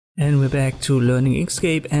And we're back to learning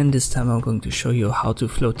Inkscape, and this time I'm going to show you how to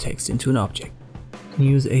float text into an object. You can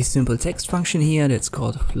use a simple text function here that's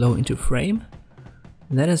called flow into frame.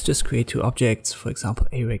 Let us just create two objects, for example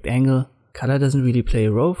a rectangle. Color doesn't really play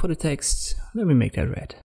a role for the text. Let me make that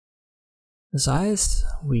red. The size,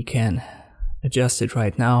 we can adjust it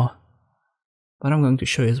right now, but I'm going to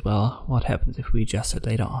show you as well what happens if we adjust it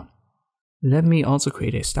later on. Let me also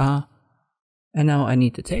create a star. And now I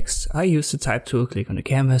need the text. I use the type tool, click on the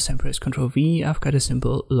canvas and press Ctrl V. I've got a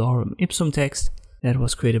simple lorem ipsum text that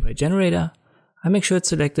was created by generator. I make sure it's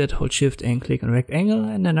selected, hold shift and click on rectangle,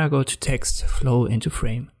 and then I go to text, flow into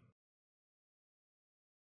frame.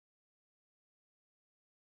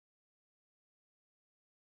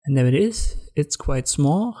 And there it is. It's quite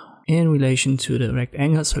small in relation to the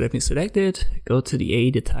rectangle, so let me select it, go to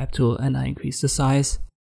the type tool, and I increase the size.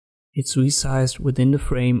 It's resized within the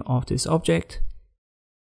frame of this object.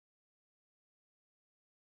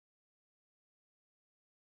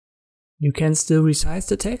 You can still resize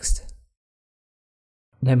the text.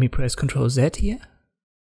 Let me press Ctrl Z here.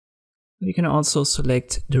 You can also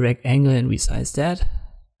select the rectangle and resize that,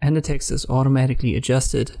 and the text is automatically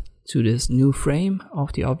adjusted to this new frame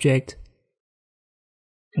of the object.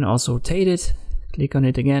 You can also rotate it, click on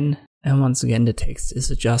it again, and once again the text is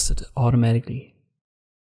adjusted automatically.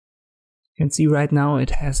 You can see right now it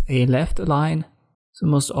has a left align, so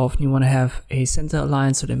most often you want to have a center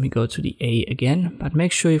align, so let me go to the A again, but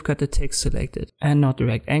make sure you've got the text selected and not the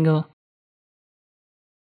rectangle.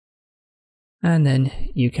 And then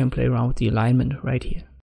you can play around with the alignment right here.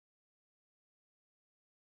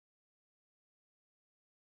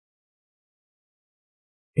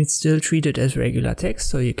 It's still treated as regular text,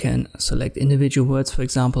 so you can select individual words, for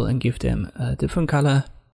example, and give them a different color.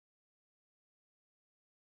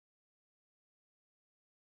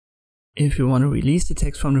 If you want to release the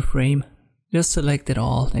text from the frame, just select it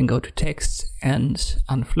all, then go to text and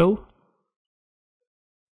unflow.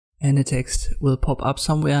 And the text will pop up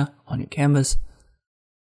somewhere on your canvas.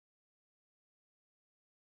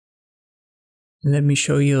 Let me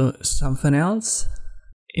show you something else.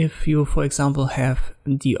 If you, for example, have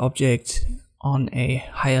the object on a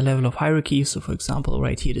higher level of hierarchy, so for example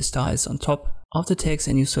right here the star is on top of the text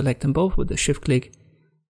and you select them both with a shift click,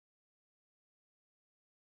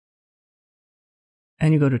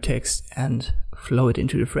 and you go to text and flow it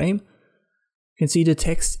into the frame, you can see the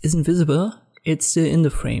text isn't visible. It's still in the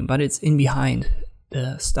frame, but it's in behind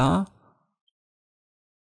the star.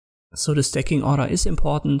 So the stacking order is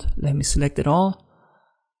important. Let me select it all.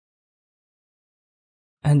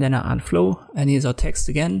 And then I unflow, and here's our text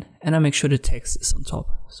again, and I make sure the text is on top.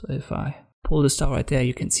 So if I pull the star right there,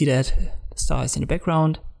 you can see that the star is in the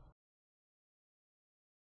background.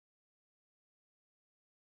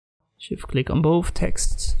 Shift click on both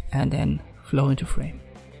texts and then flow into frame.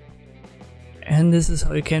 And this is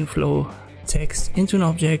how you can flow text into an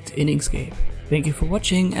object in Inkscape. Thank you for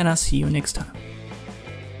watching, and I'll see you next time.